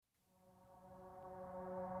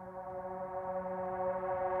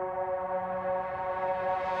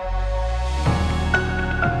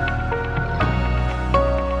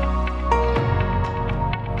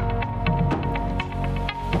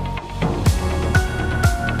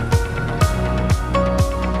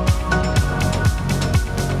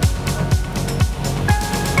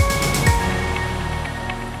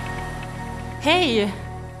Hej!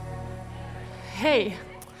 Hej!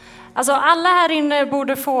 Alltså alla här inne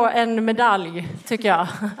borde få en medalj, tycker jag.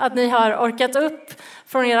 Att ni har orkat upp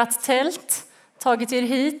från ert tält, tagit er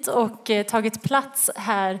hit och tagit plats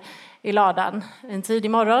här i ladan en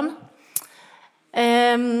tidig morgon.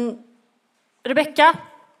 Rebecka,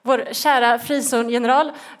 vår kära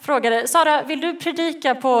frizon-general, frågade: Sara, vill du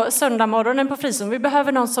predika på söndag morgonen på frizon? Vi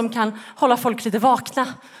behöver någon som kan hålla folk lite vakna.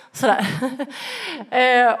 Sådär.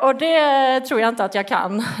 Och det tror jag inte att jag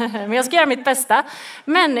kan. Men jag ska göra mitt bästa.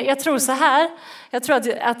 Men jag tror så här. Jag tror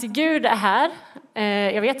att Gud är här.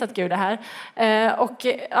 Jag vet att Gud är här. Och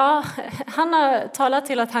ja, han har talat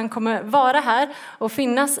till att han kommer vara här och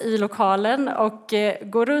finnas i lokalen och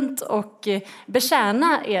gå runt och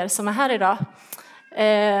betjäna er som är här idag.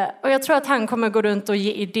 Och jag tror att han kommer gå runt och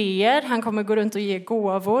ge idéer, han kommer gå runt och ge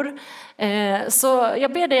gåvor. Så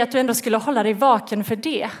jag ber dig att du ändå skulle hålla dig vaken för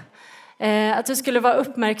det. Att du skulle vara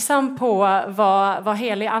uppmärksam på vad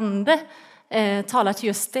helig ande talar till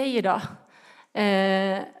just dig idag.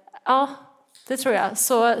 Ja, det tror jag.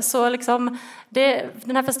 Så liksom,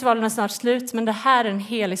 den här festivalen är snart slut, men det här är en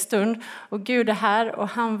helig stund. Och Gud är här och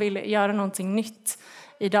han vill göra någonting nytt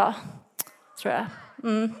idag, tror jag.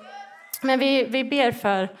 Men vi ber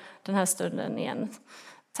för den här stunden igen.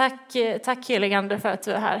 Tack helige ande för att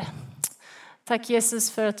du är här. Tack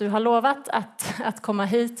Jesus för att du har lovat att komma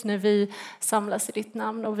hit när vi samlas i ditt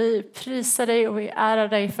namn. Och vi prisar dig och vi ärar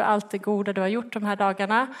dig för allt det goda du har gjort de här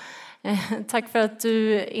dagarna. Tack för att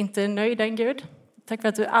du inte är nöjd än, Gud. Tack för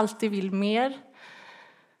att du alltid vill mer.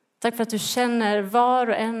 Tack för att du känner var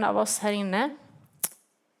och en av oss här inne.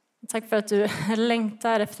 Tack för att du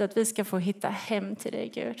längtar efter att vi ska få hitta hem till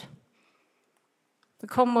dig, Gud.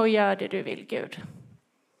 Kom och gör det du vill, Gud.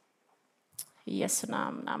 I Jesu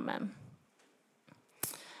namn, amen.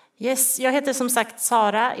 Yes, jag heter som sagt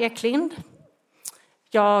Sara Eklind.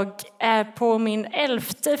 Jag är på min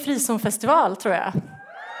 11:e frizonfestival, tror jag.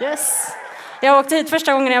 Yes. Jag åkte hit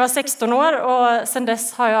första gången när jag var 16 år och sedan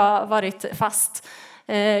dess har jag varit fast.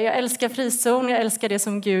 Jag älskar frizon, jag älskar det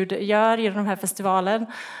som Gud gör i den här festivalen.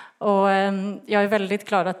 Och jag är väldigt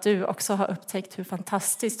glad att du också har upptäckt hur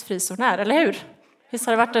fantastiskt frizon är, eller hur? Visst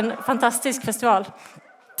har det varit en fantastisk festival.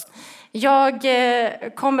 Jag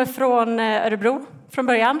kommer från Örebro från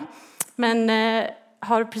början, men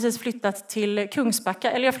har precis flyttat till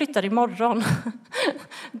Kungsbacka, eller jag flyttar imorgon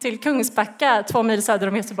till Kungsbacka, 2 mil söder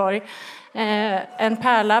om Göteborg. En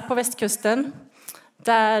pärla på västkusten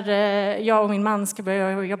där jag och min man ska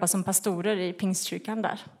börja jobba som pastorer i Pingstkyrkan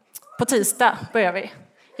där. På tisdag börjar vi.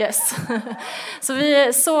 Yes. Så vi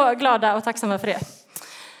är så glada och tacksamma för det.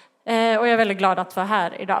 Och jag är väldigt glad att vara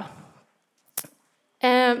här idag.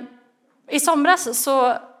 I somras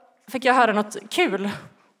så fick jag höra något kul.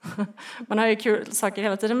 Man hör ju kul saker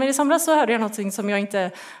hela tiden. Men i somras så hörde jag något som jag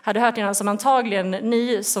inte hade hört innan. Som antagligen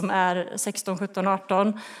ni som är 16, 17,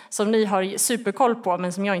 18. Som ni har superkoll på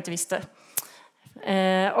men som jag inte visste.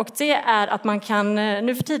 Och det är att man kan,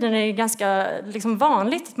 nu för tiden är det ganska liksom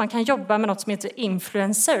vanligt att man kan jobba med något som heter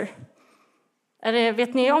influencer.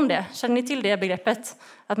 Vet ni om det? Känner ni till det begreppet?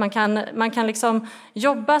 Att man kan liksom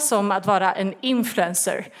jobba som att vara en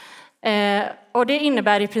influencer. Och det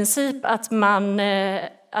innebär i princip att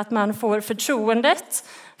man får förtroendet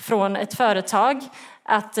från ett företag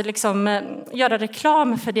att liksom göra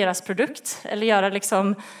reklam för deras produkt. Eller göra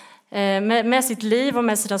liksom med sitt liv och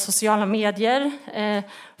med sina sociala medier.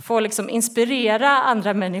 Få liksom inspirera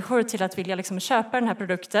andra människor till att vilja liksom köpa den här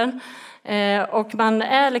produkten. Och man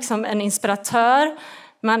är liksom en inspiratör.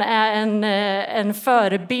 Man är en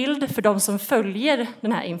förebild för de som följer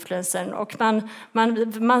den här influencern. Och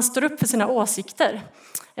man står upp för sina åsikter.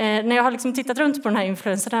 När jag har liksom tittat runt på den här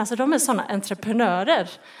influencerna så de är sådana entreprenörer.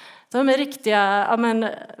 De är riktiga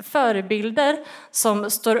förebilder som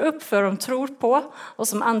står upp för vad de tror på. Och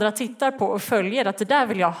som andra tittar på och följer att det där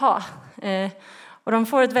vill jag ha. Och de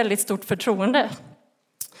får ett väldigt stort förtroende.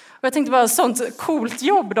 Och jag tänkte bara sånt coolt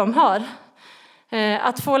jobb de har.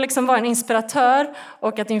 Att få liksom vara en inspiratör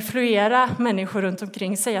och att influera människor runt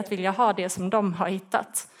omkring sig att vilja ha det som de har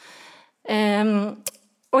hittat.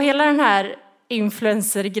 Och hela den här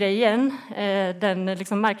influencer-grejen, den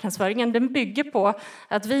liksom marknadsföringen, den bygger på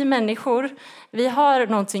att vi människor, vi har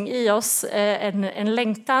någonting i oss, en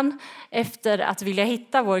längtan efter att vilja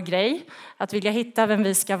hitta vår grej, att vilja hitta vem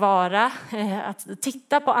vi ska vara, att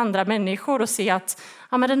titta på andra människor och se att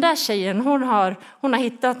ja, men den där tjejen, hon har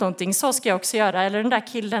hittat någonting, så ska jag också göra. Eller den där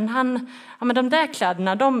killen, de där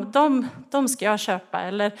kläderna, de ska jag köpa.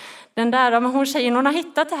 Eller den där, hon tjejen, hon har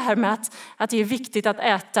hittat det här med att det är viktigt att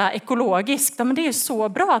äta ekologiskt. ja, men det är ju så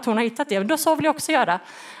bra att hon har hittat det. Men då så vill jag också göra.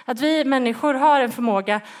 Att vi människor har en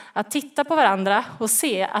förmåga att titta på varandra och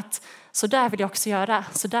se att så där vill jag också göra.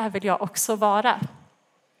 Så där vill jag också vara.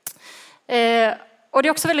 Och det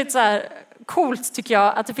är också väldigt så här coolt tycker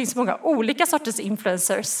jag att det finns många olika sorters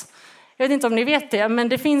influencers. Jag vet inte om ni vet det, men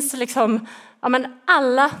det finns liksom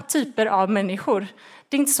alla typer av människor.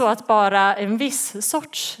 Det är inte så att bara en viss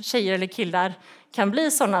sorts tjejer eller killar kan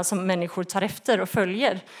bli sådana som människor tar efter och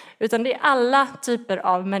följer. Utan det är alla typer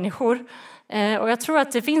av människor. Och jag tror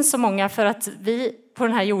att det finns så många för att vi på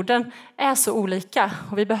den här jorden är så olika.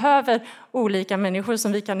 Och vi behöver olika människor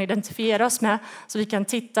som vi kan identifiera oss med. Så vi kan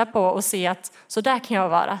titta på och se att så där kan jag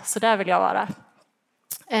vara, så där vill jag vara.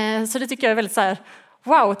 Så det tycker jag är väldigt så här,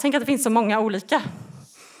 wow, tänk att det finns så många olika.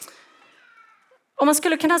 Om man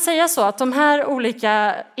skulle kunna säga så att de här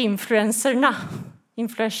olika influencers,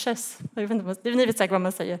 ni vet säkert vad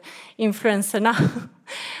man säger, influencerna,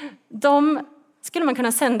 de skulle man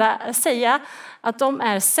kunna säga att de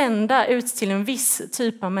är sända ut till en viss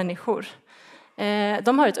typ av människor.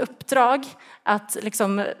 De har ett uppdrag att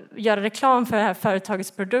liksom göra reklam för det här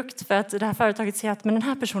företagets produkt för att det här företaget ser att men den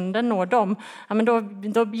här personen den når dem. Ja, men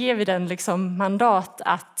då ger vi den liksom mandat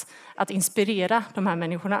att inspirera de här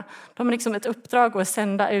människorna. De har liksom ett uppdrag att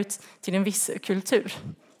sända ut till en viss kultur.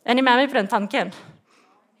 Är ni med mig på den tanken?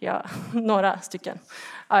 Ja, några stycken.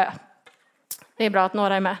 Ja. Det är bra att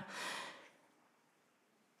några är med.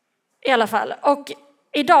 I alla fall. Och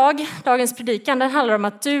dagens predikan, den handlar om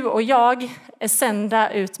att du och jag är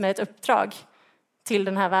sända ut med ett uppdrag till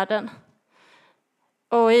den här världen.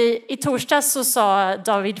 Och i torsdags så sa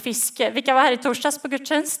David Fiske, vilka var här i torsdags på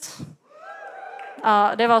gudstjänst?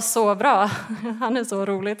 Ja, det var så bra. Han är så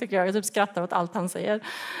rolig tycker jag. Jag typ skrattar åt allt han säger.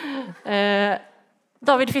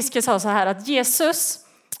 David Fiske sa så här att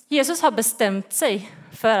Jesus har bestämt sig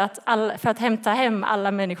för att hämta hem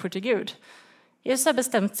alla människor till Gud. Jesus har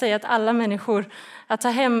bestämt sig att ta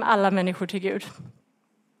hem alla människor till Gud.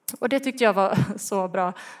 Och det tyckte jag var så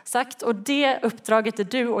bra sagt. Och det uppdraget är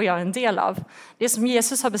du och jag en del av. Det som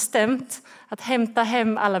Jesus har bestämt, att hämta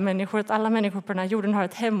hem alla människor, att alla människor på den här jorden har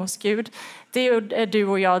ett hem hos Gud. Det är du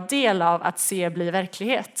och jag del av att se bli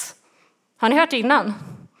verklighet. Har ni hört innan?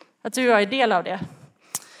 Att du och jag är del av det.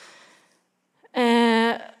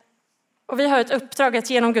 Och vi har ett uppdrag att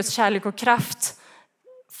genom Guds kärlek och kraft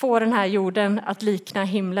få den här jorden att likna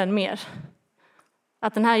himlen mer.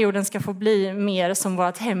 Att den här jorden ska få bli mer som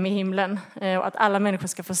vårt hem i himlen. Och att alla människor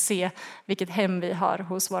ska få se vilket hem vi har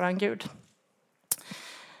hos våran Gud.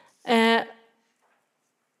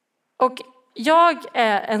 Och jag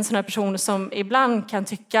är en sån här person som ibland kan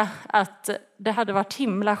tycka att det hade varit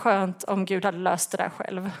himla skönt om Gud hade löst det där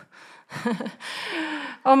själv.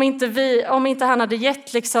 Om inte han hade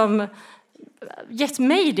gett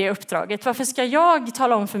mig det uppdraget. Varför ska jag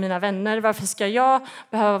tala om för mina vänner? Varför ska jag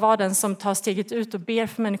behöva vara den som tar steget ut och ber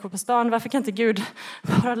för människor på stan? Varför kan inte Gud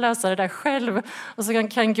bara lösa det där själv? Och så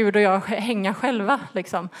kan Gud och jag hänga själva.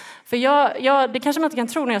 Liksom. För det kanske man inte kan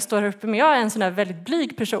tro när jag står här uppe, men jag är en sån där väldigt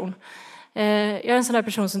blyg person. Jag är en sån där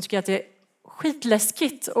person som tycker att det är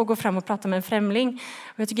skitläskigt att gå fram och prata med en främling.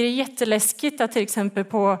 Och jag tycker det är jätteläskigt att till exempel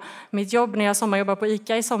på mitt jobb när jag sommarjobbar på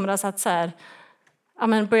ICA i somras att så här,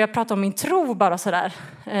 börja prata om min tro bara sådär.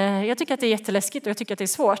 Jag tycker att det är jätteläskigt och jag tycker att det är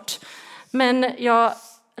svårt. Men jag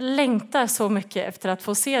längtar så mycket efter att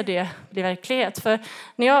få se det bli verklighet. För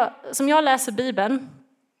som jag läser Bibeln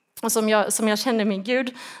och som jag känner min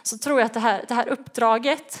Gud, så tror jag att det här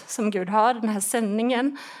uppdraget som Gud har, den här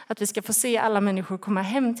sändningen, att vi ska få se alla människor komma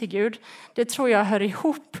hem till Gud, det tror jag hör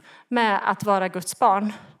ihop med att vara Guds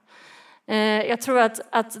barn. Jag tror att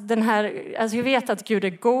jag vet att Gud är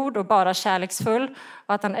god och bara kärleksfull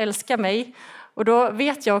och att han älskar mig. Och då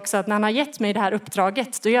vet jag också att när han har gett mig det här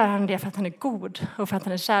uppdraget, då gör han det för att han är god och för att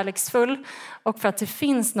han är kärleksfull och för att det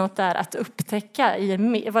finns något där att upptäcka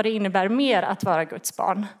i vad det innebär mer att vara Guds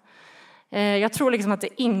barn. Jag tror liksom att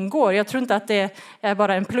det ingår. Jag tror inte att det är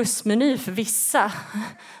bara en plusmeny för vissa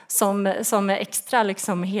som är extra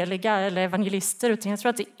liksom heliga eller evangelister, utan jag tror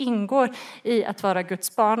att det ingår i att vara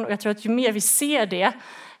Guds barn. Och jag tror att ju mer vi ser det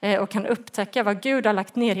och kan upptäcka vad Gud har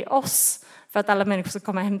lagt ner i oss för att alla människor ska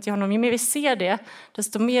komma hem till honom, ju mer vi ser det,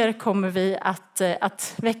 desto mer kommer vi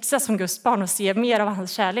att växa som Guds barn och se mer av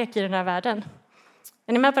hans kärlek i den här världen.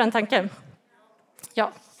 Är ni med på den tanken?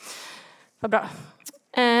 Ja, vad bra.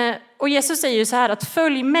 Och Jesus säger ju så här att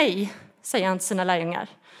följ mig, säger han till sina lärjungar.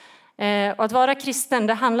 Och att vara kristen,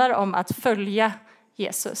 det handlar om att följa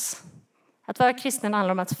Jesus. Att vara kristen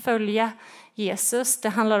handlar om att följa Jesus. Det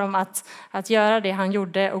handlar om att göra det han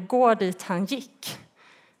gjorde och gå dit han gick.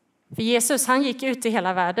 För Jesus, han gick ut i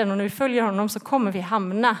hela världen och när vi följer honom så kommer vi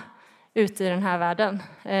hamna ute i den här världen.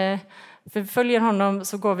 För vi följer honom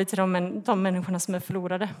så går vi till de människorna som är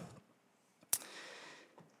förlorade.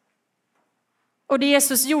 Och det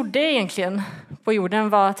Jesus gjorde egentligen på jorden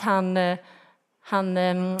var att han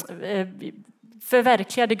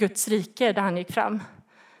förverkligade Guds rike där han gick fram.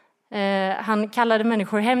 Han kallade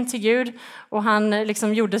människor hem till Gud och han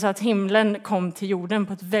liksom gjorde så att himlen kom till jorden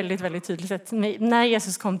på ett väldigt, väldigt tydligt sätt. När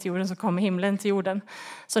Jesus kom till jorden så kom himlen till jorden.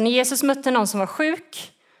 Så när Jesus mötte någon som var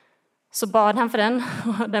sjuk så bad han för den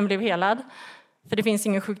och den blev helad. För det finns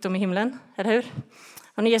ingen sjukdom i himlen, eller hur?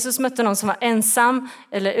 Och när Jesus mötte någon som var ensam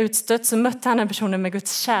eller utstött så mötte han den personen med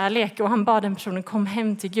Guds kärlek och han bad den personen kom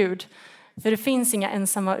hem till Gud. För det finns inga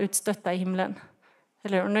ensamma utstötta i himlen.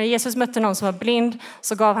 Eller när Jesus mötte någon som var blind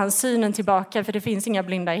så gav han synen tillbaka för det finns inga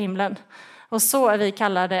blinda i himlen. Och så är vi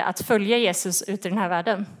kallade att följa Jesus ut i den här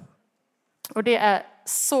världen. Och det är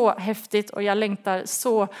så häftigt och jag längtar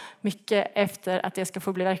så mycket efter att det ska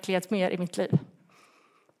få bli verklighet mer i mitt liv.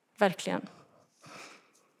 Verkligen.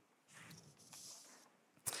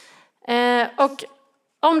 Och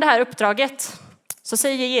om det här uppdraget så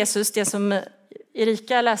säger Jesus det som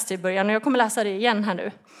Erika läste i början och jag kommer läsa det igen här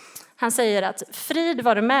nu. Han säger att frid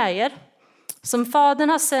vare med er, som Fadern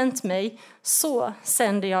har sänt mig, så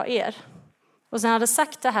sänder jag er. Och sen hade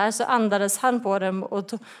sagt det här så andades han på dem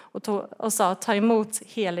och sa ta emot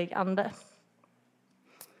helig ande.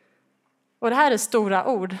 Och det här är stora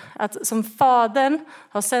ord, att som Fadern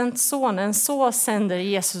har sänt sonen så sänder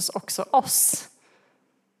Jesus också oss.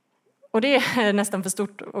 Och det är nästan för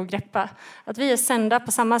stort att greppa. Att vi är sända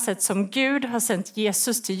på samma sätt som Gud har sänt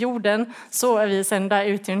Jesus till jorden så är vi sända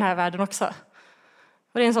ut i den här världen också.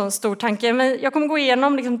 Och det är en sån stor tanke. Men jag kommer gå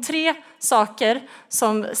igenom 3 saker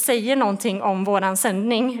som säger någonting om våran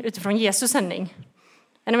sändning utifrån Jesus sändning.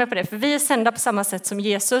 Är ni med på det? För vi är sända på samma sätt som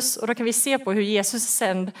Jesus och då kan vi se på hur Jesus är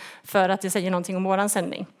sänd för att det säger någonting om våran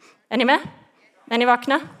sändning. Är ni med? Är ni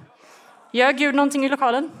vakna? Gör Gud någonting i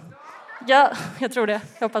lokalen? Ja, jag tror det.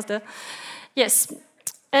 Jag hoppas det. Yes.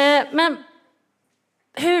 Men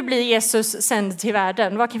hur blir Jesus sänd till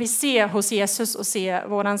världen? Vad kan vi se hos Jesus och se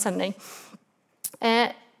våran sändning?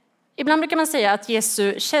 Ibland brukar man säga att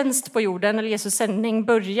Jesu tjänst på jorden eller Jesus sändning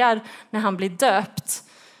börjar när han blir döpt.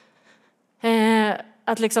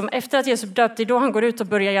 Att liksom, efter att Jesus döpt, det är då han går ut och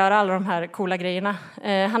börjar göra alla de här coola grejerna.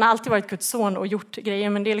 Han har alltid varit Guds son och gjort grejer,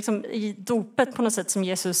 men det är liksom i dopet på något sätt som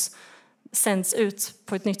Jesus sänds ut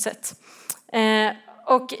på ett nytt sätt.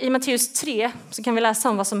 Och i Matteus 3 så kan vi läsa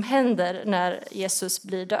om vad som händer när Jesus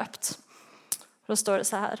blir döpt. Då står det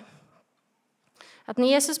så här. Att när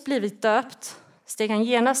Jesus blivit döpt steg han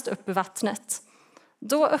genast upp ur vattnet.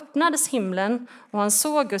 Då öppnades himlen och han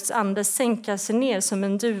såg Guds ande sänka sig ner som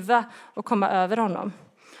en duva och komma över honom.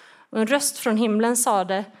 Och en röst från himlen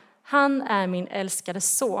sade, han är min älskade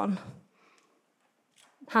son.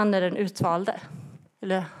 Han är den utvalde.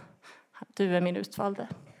 Eller du är min utvalde.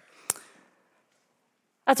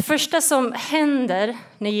 Att det första som händer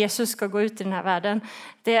när Jesus ska gå ut i den här världen,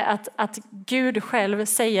 det är att Gud själv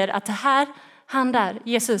säger att det här, han där,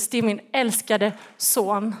 Jesus, det är min älskade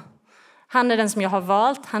son. Han är den som jag har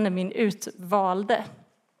valt, han är min utvalde.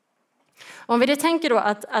 Om vi det tänker då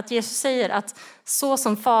att Jesus säger att så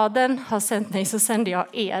som Fadern har sänt mig så sänder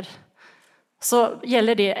jag er. Så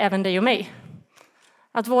gäller det även dig och mig.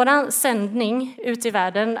 Att våran sändning ut i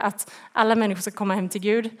världen, att alla människor ska komma hem till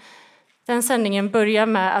Gud, den sändningen börjar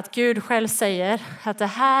med att Gud själv säger att det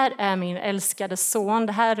här är min älskade son,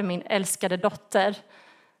 det här är min älskade dotter,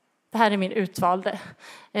 det här är min utvalde.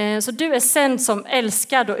 Så du är sänd som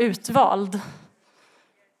älskad och utvald.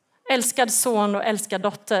 Älskad son och älskad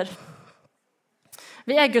dotter.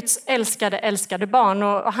 Vi är Guds älskade barn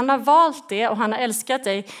och han har valt det och han har älskat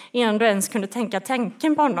dig innan du ens kunde tänka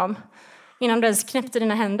tanken på honom. Innan du ens knäppte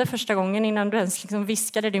dina händer första gången, innan du ens liksom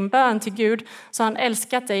viskade din bön till Gud, så har han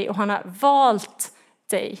älskat dig och han har valt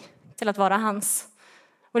dig till att vara hans.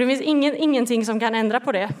 Och det finns ingenting som kan ändra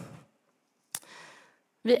på det.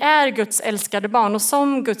 Vi är Guds älskade barn och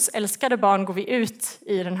som Guds älskade barn går vi ut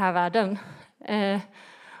i den här världen.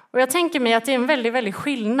 Och jag tänker mig att det är en väldigt, väldigt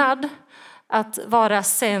skillnad att vara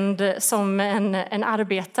sänd som en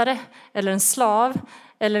arbetare eller en slav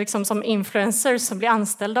eller liksom som influencers som blir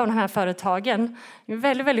anställda av de här företagen. Det är en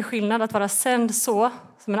väldigt, väldigt skillnad att vara sänd så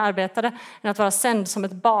som en arbetare än att vara sänd som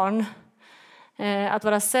ett barn. Att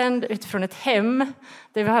vara sänd utifrån ett hem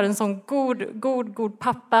där vi har en sån god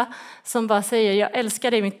pappa som bara säger jag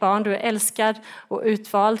älskar dig mitt barn, du är älskad och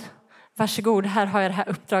utvald. Varsågod, här har jag det här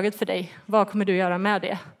uppdraget för dig. Vad kommer du göra med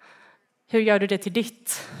det? Hur gör du det till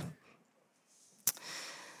ditt?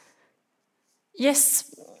 Yes.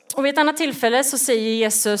 Och vid ett annat tillfälle så säger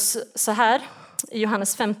Jesus så här i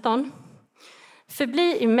Johannes 15.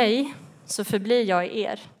 Förbli i mig så förblir jag i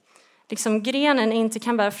er. Liksom grenen inte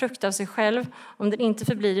kan bära frukt av sig själv om den inte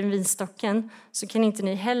förblir i vinstocken, så kan inte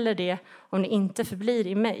ni heller det om ni inte förblir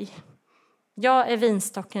i mig. Jag är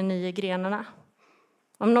vinstocken, ni är grenarna.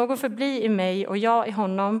 Om någon förblir i mig och jag i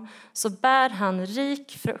honom, så bär han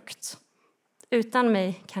rik frukt. Utan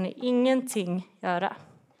mig kan ni ingenting göra.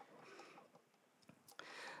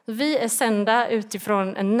 Vi är sända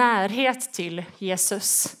utifrån en närhet till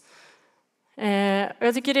Jesus. Och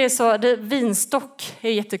jag tycker det är så, vinstock är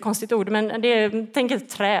ett jättekonstigt ord, men det är, tänk ett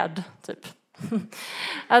träd typ.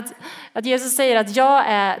 Att Jesus säger att jag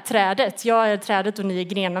är trädet och ni är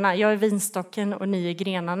grenarna. Jag är vinstocken och ni är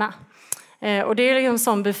grenarna. Och det är liksom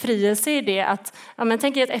som befrielse i det att, ja, men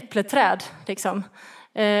tänk er ett äppleträd liksom.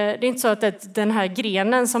 Det är inte så att den här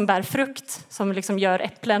grenen som bär frukt, som liksom gör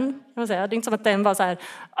äpplen, det är inte som att den bara så här,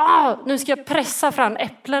 nu ska jag pressa fram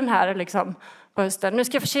äpplen här liksom på hösten. Nu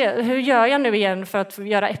ska jag få se, hur gör jag nu igen för att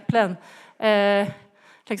göra äpplen?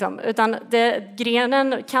 Liksom. Utan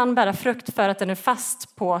grenen kan bära frukt för att den är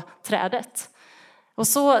fast på trädet. Och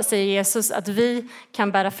så säger Jesus att vi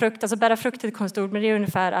kan bära frukt. Alltså bära frukt är ett konstigt ord, men det är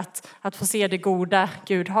ungefär att få se det goda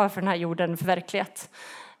Gud har för den här jorden för verklighet.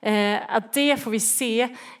 Att det får vi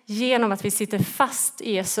se genom att vi sitter fast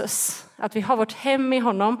i Jesus. Att vi har vårt hem i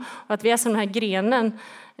honom och att vi är som den här grenen.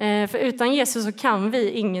 För utan Jesus så kan vi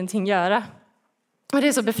ingenting göra. Och det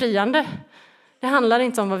är så befriande. Det handlar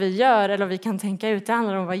inte om vad vi gör eller vad vi kan tänka ut. Det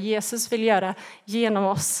handlar om vad Jesus vill göra genom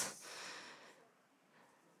oss.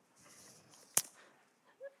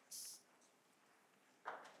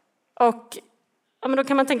 Och ja, men då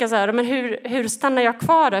kan man tänka så här, men hur stannar jag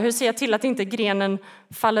kvar då? Hur ser jag till att inte grenen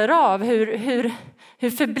faller av? Hur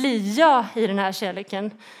förblir jag i den här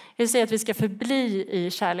kärleken? Hur säger jag att vi ska förbli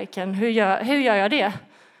i kärleken? Hur gör jag det?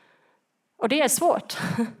 Och det är svårt.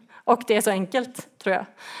 Och det är så enkelt, tror jag.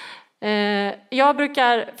 Jag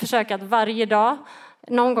brukar försöka att varje dag,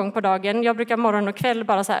 någon gång på dagen, jag brukar morgon och kväll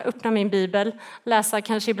bara så här öppna min bibel, läsa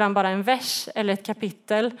kanske ibland bara en vers eller ett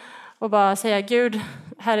kapitel och bara säga, Gud,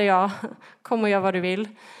 här är jag, kom och gör vad du vill.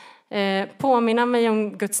 Påminna mig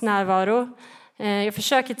om Guds närvaro. Jag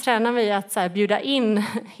försöker träna mig att så här bjuda in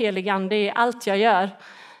helig ande i allt jag gör.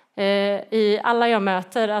 I alla jag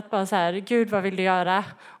möter, att bara så här, Gud, vad vill du göra?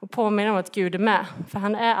 Och påminna om att Gud är med, för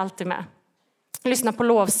han är alltid med. Lyssna på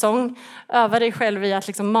lovsång, öva dig själv i att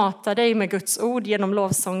liksom mata dig med Guds ord genom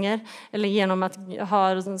lovsånger eller genom att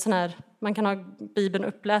ha sån här, man kan ha Bibeln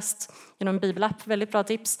uppläst genom en bibelapp, väldigt bra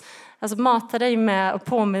tips. Alltså mata dig med och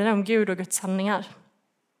påminna om Gud och Guds sanningar.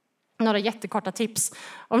 Några jättekorta tips.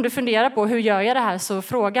 Om du funderar på hur gör jag det här, så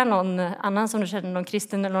fråga någon annan som du känner, någon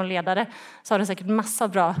kristen eller någon ledare, så har den säkert massa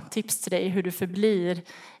bra tips till dig hur du förblir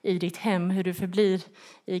i ditt hem, hur du förblir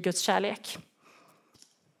i Guds kärlek.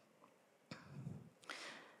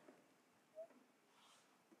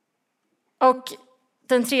 Och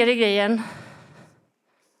den tredje grejen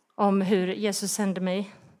om hur Jesus sände mig,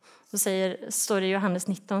 så står det i Johannes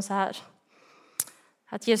 19 så här.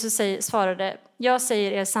 Att Jesus svarade, jag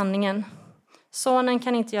säger er sanningen. Sonen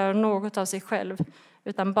kan inte göra något av sig själv,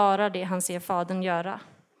 utan bara det han ser fadern göra.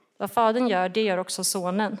 Vad fadern gör, det gör också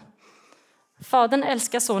sonen. Fadern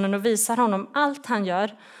älskar sonen och visar honom allt han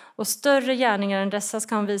gör, och större gärningar än dessa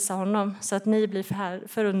ska han visa honom, så att ni blir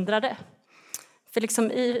förundrade. För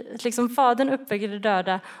liksom fadern uppväcker de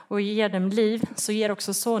döda och ger dem liv, så ger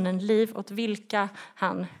också sonen liv åt vilka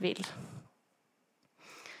han vill.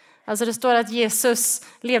 Alltså det står att Jesus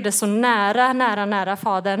levde så nära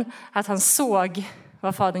fadern att han såg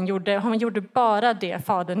vad fadern gjorde. Han gjorde bara det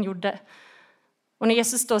fadern gjorde. Och när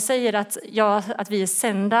Jesus då säger att vi är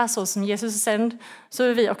sända så som Jesus är sänd, så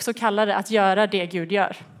är vi också kallade att göra det Gud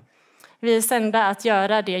gör. Vi är sända att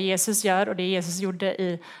göra det Jesus gör och det Jesus gjorde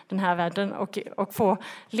i den här världen och få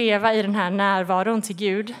leva i den här närvaron till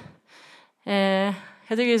Gud. Jag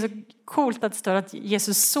tycker det är så coolt att det står att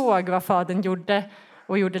Jesus såg vad fadern gjorde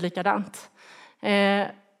och gjorde likadant.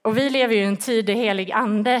 Och vi lever ju i en tid där helig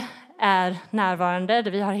ande är närvarande,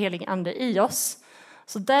 där vi har helig ande i oss.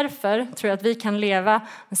 Så därför tror jag att vi kan leva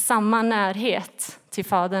med samma närhet till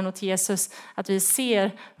fadern och till Jesus, att vi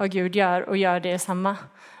ser vad Gud gör och gör det samma.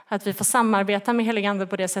 Att vi får samarbeta med helig ande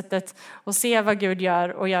på det sättet och se vad Gud gör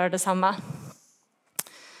och göra detsamma.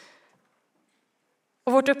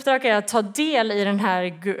 Och vårt uppdrag är att ta del i den här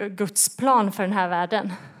Guds plan för den här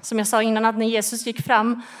världen. Som jag sa innan, att när Jesus gick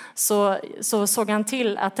fram så såg han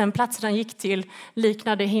till att den platsen han gick till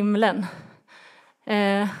liknade himlen.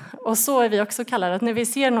 Och så är vi också kallade, att när vi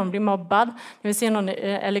ser någon bli mobbad, när vi ser någon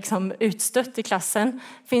är liksom utstött i klassen,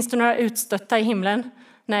 finns det några utstötta i himlen?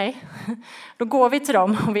 Nej, då går vi till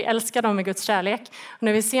dem och vi älskar dem med Guds kärlek. Och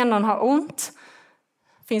när vi ser någon ha ont,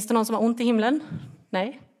 finns det någon som har ont i himlen?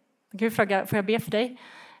 Nej. Gud frågar, får jag be för dig?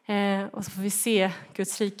 Och så får vi se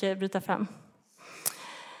Guds rike bryta fram.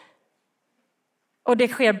 Och det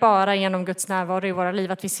sker bara genom Guds närvaro i våra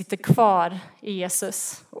liv, att vi sitter kvar i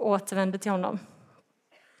Jesus och återvänder till honom.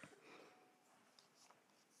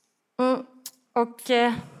 Och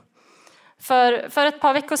för ett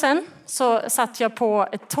par veckor sedan så satt jag på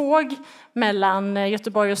ett tåg mellan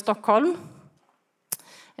Göteborg och Stockholm.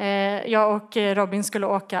 Jag och Robin skulle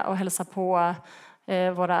åka och hälsa på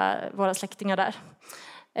våra släktingar där.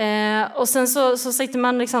 Och sen så sitter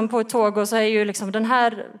man liksom på ett tåg och så är ju liksom den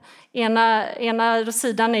här ena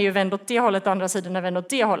sidan är ju vänd åt det hållet och andra sidan är vänd åt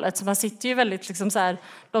det hållet. Så man sitter ju väldigt liksom så här,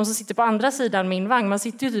 de som sitter på andra sidan min vagn, man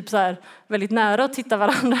sitter ju typ så här väldigt nära och tittar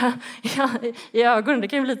varandra i ögonen. Det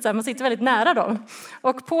kan ju bli lite så här, man sitter väldigt nära dem.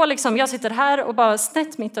 Och på liksom, jag sitter här och bara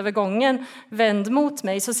snett mitt över gången vänd mot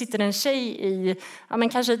mig så sitter en tjej i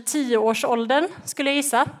kanske 10-årsåldern skulle jag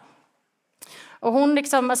gissa. Och hon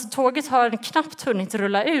liksom, alltså tåget har knappt hunnit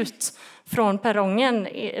rulla ut från perrongen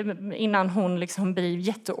innan hon liksom blir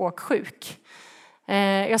jätteåksjuk.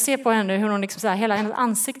 Jag ser på henne hur hon liksom så här, hela hennes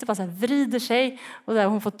ansikte bara så här vrider sig och där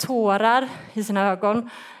hon får tårar i sina ögon.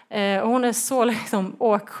 Och hon är så liksom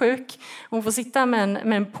åksjuk. Hon får sitta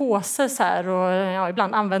med en påse så här och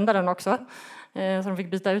ibland använda den också. Så de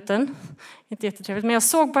fick byta ut den. Inte jättetrevligt. Men jag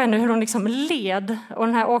såg på henne hur hon liksom led och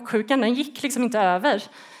den här åksjukan den gick liksom inte över.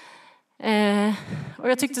 Och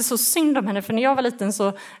jag tyckte så synd om henne, för när jag var liten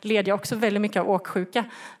så led jag också väldigt mycket av åksjuka.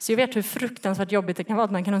 Så jag vet hur fruktansvärt jobbigt det kan vara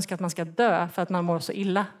att man kan önska att man ska dö för att man mår så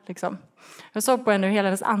illa. Liksom. Jag såg på henne hur hela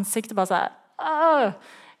hennes ansikte bara så här,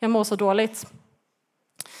 jag mår så dåligt.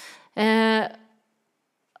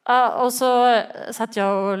 Och så satt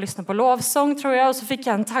jag och lyssnade på lovsång tror jag, och så fick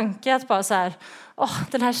jag en tanke att bara så här,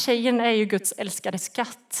 den här tjejen är ju Guds älskade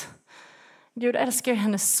skatt. Gud älskar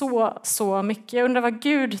henne så mycket. Jag undrar vad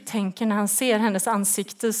Gud tänker när han ser hennes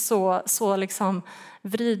ansikte så liksom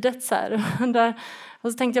vridet så här.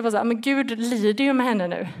 Och så tänkte jag bara så här, men Gud lider ju med henne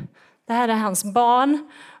nu. Det här är hans barn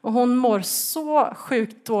och hon mår så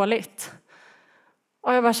sjukt dåligt.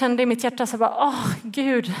 Och jag bara kände i mitt hjärta så bara,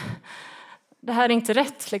 Gud, det här är inte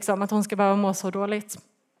rätt liksom, att hon ska behöva må så dåligt.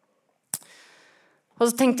 Och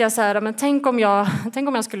så tänkte jag så här, men tänk om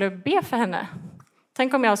jag skulle be för henne.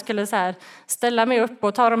 Tänk om jag skulle så här ställa mig upp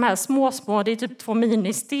och ta de här små, det är typ 2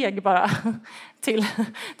 ministeg bara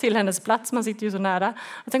till hennes plats. Man sitter ju så nära.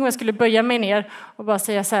 Och tänk om jag skulle böja mig ner och bara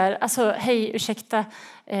säga så här, alltså hej, ursäkta,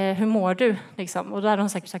 hur mår du? Liksom. Och då hade hon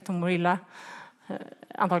säkert sagt att hon mår illa,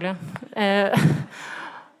 antagligen.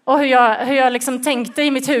 Och hur jag liksom tänkte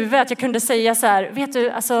i mitt huvud att jag kunde säga så här, vet du,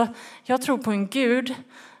 alltså jag tror på en Gud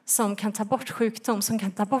som kan ta bort sjukdom, som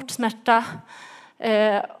kan ta bort smärta.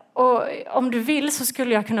 Och om du vill så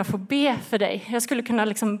skulle jag kunna få be för dig. Jag skulle kunna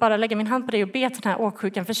liksom bara lägga min hand på dig och be att den här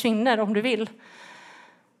åksjukan försvinner om du vill.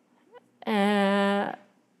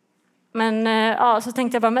 Så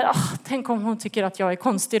tänkte jag bara, tänk om hon tycker att jag är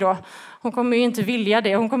konstig då. Hon kommer ju inte vilja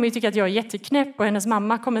det. Hon kommer ju tycka att jag är jätteknäpp och hennes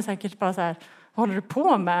mamma kommer säkert bara så här, vad håller du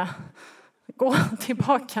på med? Gå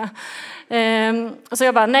tillbaka. Så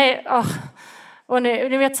jag bara, nej, Och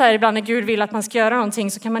ni vet så här, ibland när Gud vill att man ska göra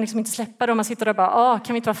någonting så kan man liksom inte släppa det. Och man sitter där och bara,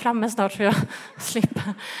 kan vi inte vara framme snart så jag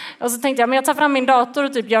slipper. Och så tänkte jag, men jag tar fram min dator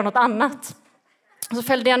och typ gör något annat. Och så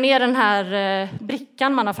fällde jag ner den här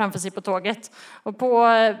brickan man har framför sig på tåget. Och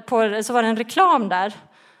så var det en reklam där.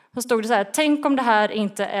 Så stod det så här, tänk om det här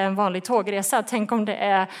inte är en vanlig tågresa. Tänk om det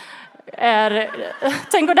här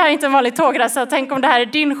inte är en vanlig tågresa. Tänk om det här är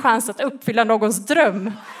din chans att uppfylla någons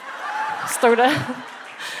dröm. Stod det.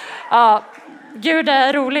 Ja. Gud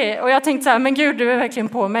är rolig. Och jag tänkte så här, men Gud, du är verkligen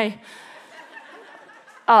på mig.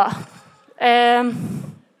 Ja.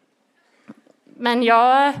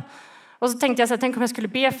 Och så tänkte jag så här, tänk om jag skulle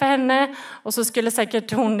be för henne. Och så skulle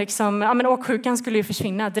säkert hon liksom, åksjukan skulle ju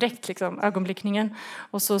försvinna direkt liksom, ögonblickningen.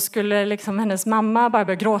 Och så skulle liksom hennes mamma bara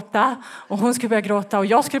börja gråta. Och hon skulle börja gråta och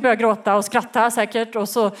jag skulle börja gråta och skratta säkert. Och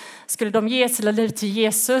så skulle de ge sina liv till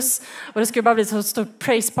Jesus. Och det skulle bara bli så stort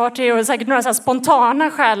praise party. Och säkert några så här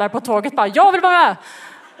spontana själar på tåget bara, jag vill vara med!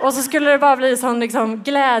 Och så skulle det bara bli sån liksom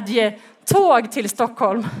glädjetåg till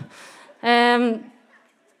Stockholm.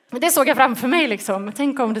 Det såg jag framför mig liksom.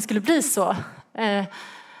 Tänk om det skulle bli så.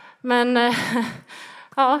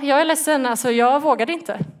 Jag är ledsen. Alltså, jag vågade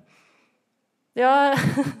inte.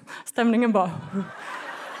 Stämningen bara.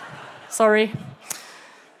 Sorry.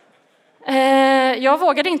 Jag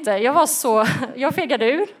vågade inte. Jag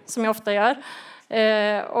fegade ur, som jag ofta gör.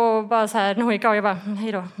 Och bara så här, när hon gick av, jag bara,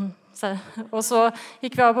 hej då. Så här. Och så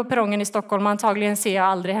gick vi av på perrongen i Stockholm och antagligen ser jag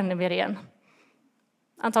aldrig henne mer igen.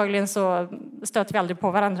 Antagligen så stöter vi aldrig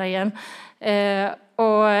på varandra igen.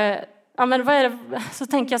 Så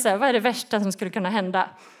tänker jag så här, vad är det värsta som skulle kunna hända?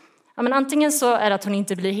 Ja, men antingen så är det att hon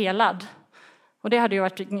inte blir helad. Och det hade ju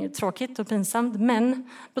varit tråkigt och pinsamt. Men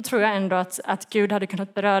då tror jag ändå att Gud hade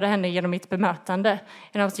kunnat beröra henne genom mitt bemötande.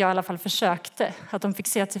 Genom att jag i alla fall försökte. Att de fick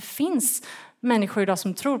se att det finns människor idag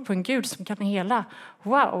som tror på en Gud som kan hela.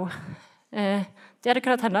 Wow! Det hade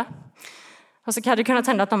kunnat hända. Och så hade det kunnat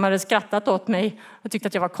hända att de hade skrattat åt mig och tyckt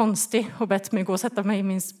att jag var konstig och bett mig gå och sätta mig i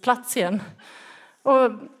min plats igen.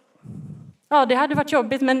 Och ja, det hade varit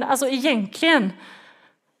jobbigt, men alltså egentligen,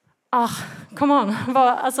 come on,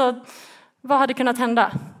 vad hade kunnat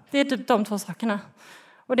hända? Det är typ de två sakerna.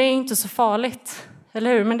 Och det är inte så farligt,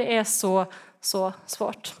 eller hur? Men det är så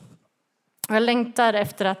svårt. Och jag längtar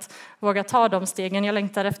efter att våga ta de stegen. Jag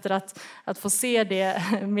längtar efter att få se det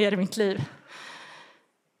mer i mitt liv.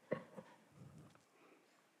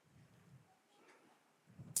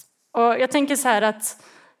 Och jag tänker så här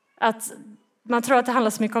att man tror att det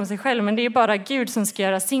handlar så mycket om sig själv, men det är bara Gud som ska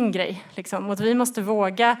göra sin grej. Liksom. Och vi måste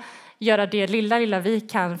våga göra det lilla vi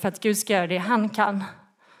kan för att Gud ska göra det han kan.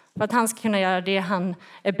 För att han ska kunna göra det han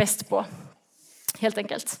är bäst på. Helt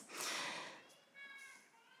enkelt.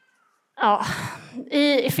 Ja,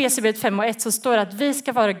 i Efesierbrevet 5:1 så står det att vi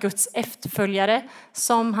ska vara Guds efterföljare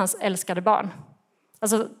som hans älskade barn.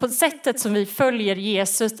 Alltså på sättet som vi följer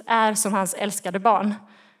Jesus är som hans älskade barn.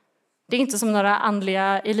 Det är inte som några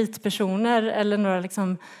andliga elitpersoner eller några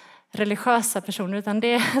liksom religiösa personer, utan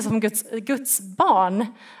det är som Guds barn.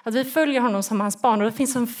 Att vi följer honom som hans barn, och det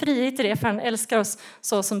finns en frihet i det, för han älskar oss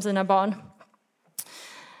så som sina barn.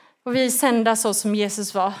 Och vi är sända så som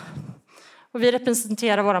Jesus var. Och vi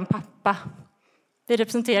representerar våran pappa. Vi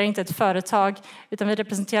representerar inte ett företag, utan vi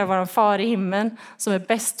representerar våran far i himlen som är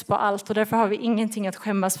bäst på allt. Och därför har vi ingenting att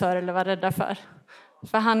skämmas för eller vara rädda för.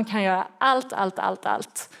 För han kan göra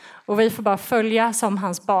allt. Och vi får bara följa som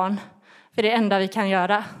hans barn. För det är det enda vi kan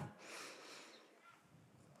göra.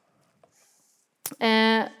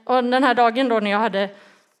 Och den här dagen då när jag hade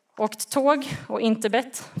åkt tåg och inte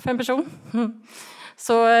bett för en person.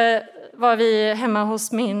 Så var vi hemma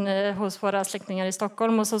hos våra släktingar i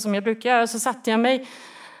Stockholm. Och så som jag brukar göra så satte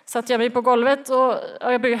jag mig på golvet. Och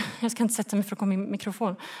jag ska inte sätta mig för att komma i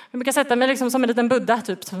mikrofon. Jag brukar sätta mig liksom som en liten Buddha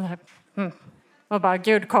typ. Så här. Och bara,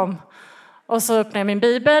 Gud kom. Och så öppnade jag min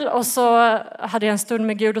bibel och så hade jag en stund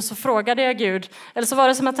med Gud och så frågade jag Gud. Eller så var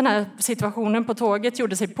det som att den här situationen på tåget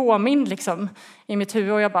gjorde sig påmind liksom, i mitt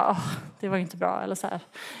huvud. Och jag bara, det var inte bra. Eller så här.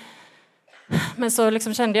 Men så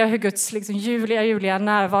liksom kände jag hur Guds liksom, Julia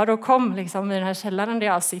närvaro kom liksom, i den här källaren där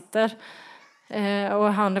jag sitter.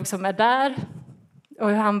 Och han liksom är där. Och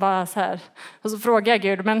hur han bara så här. Och så frågade jag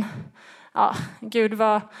Gud, men Gud,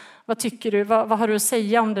 vad tycker du? Vad har du att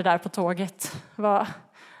säga om det där på tåget?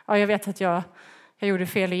 Jag vet att jag gjorde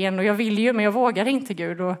fel igen och jag vill ju, men jag vågar inte,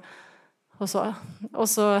 Gud. Och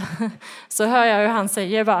så hör jag hur han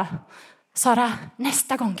säger bara, Sara,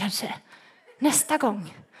 nästa gång kanske. Nästa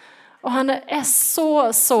gång. Och han är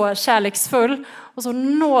så kärleksfull och så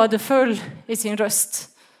nådefull i sin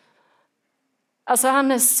röst. Alltså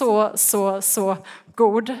han är så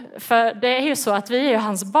god. För det är ju så att vi är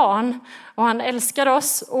hans barn. Och han älskar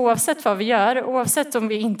oss oavsett vad vi gör. Oavsett om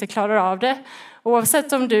vi inte klarar av det.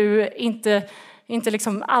 Oavsett om du inte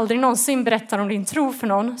liksom aldrig någonsin berättar om din tro för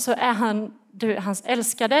någon. Så är du är hans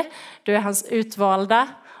älskade. Du är hans utvalda.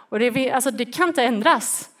 Och det kan inte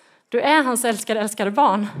ändras. Du är hans älskade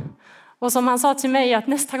barn. Och som han sa till mig att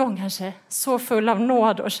nästa gång kanske. Så full av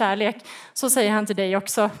nåd och kärlek. Så säger han till dig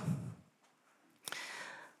också.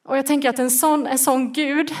 Och jag tänker att en sån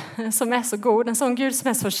Gud som är så god, en sån Gud som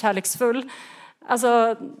är så kärleksfull,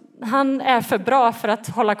 alltså han är för bra för att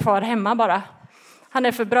hålla kvar hemma bara. Han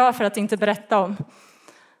är för bra för att inte berätta om.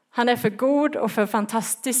 Han är för god och för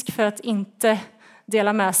fantastisk för att inte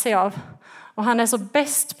dela med sig av. Och han är så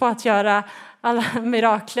bäst på att göra alla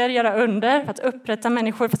mirakler, göra under, för att upprätta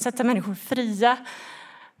människor, för att sätta människor fria.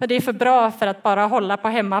 Men det är för bra för att bara hålla på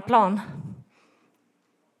hemmaplan.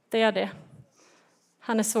 Det är det.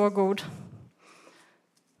 Han är så god.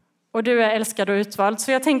 Och du är älskad och utvald.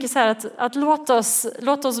 Så jag tänker så här att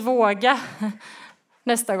låt oss våga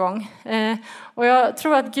nästa gång. Och jag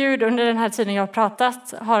tror att Gud under den här tiden jag har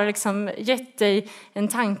pratat har liksom gett dig en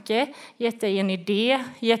tanke, gett dig en idé,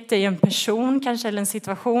 gett dig en person kanske eller en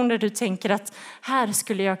situation där du tänker att här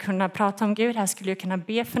skulle jag kunna prata om Gud, här skulle jag kunna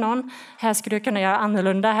be för någon, här skulle jag kunna göra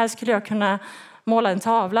annorlunda, här skulle jag kunna måla en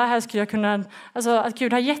tavla, här skulle jag kunna... Alltså att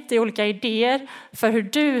Gud har gett dig olika idéer för hur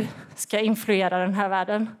du ska influera den här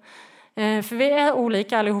världen. För vi är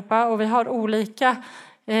olika allihopa och vi har olika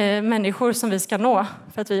människor som vi ska nå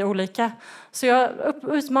för att vi är olika. Så jag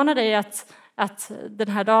utmanar dig att att den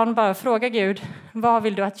här dagen bara fråga Gud, vad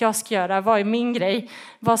vill du att jag ska göra? Vad är min grej?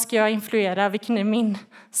 Vad ska jag influera? Vilken är min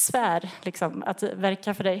sfär liksom, att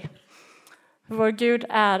verka för dig? Vår Gud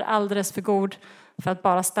är alldeles för god för att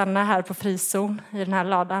bara stanna här på frizon i den här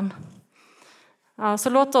ladan. Ja, så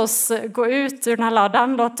låt oss gå ut ur den här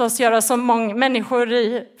ladan. Låt oss göra som många människor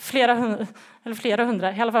i flera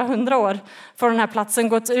hundra, i alla fall 100 år från den här platsen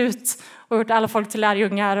gått ut och gjort alla folk till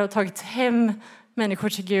lärjungar och tagit hem människor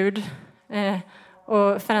till Gud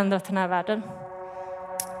och förändrat den här världen.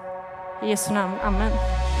 I Jesu namn, amen.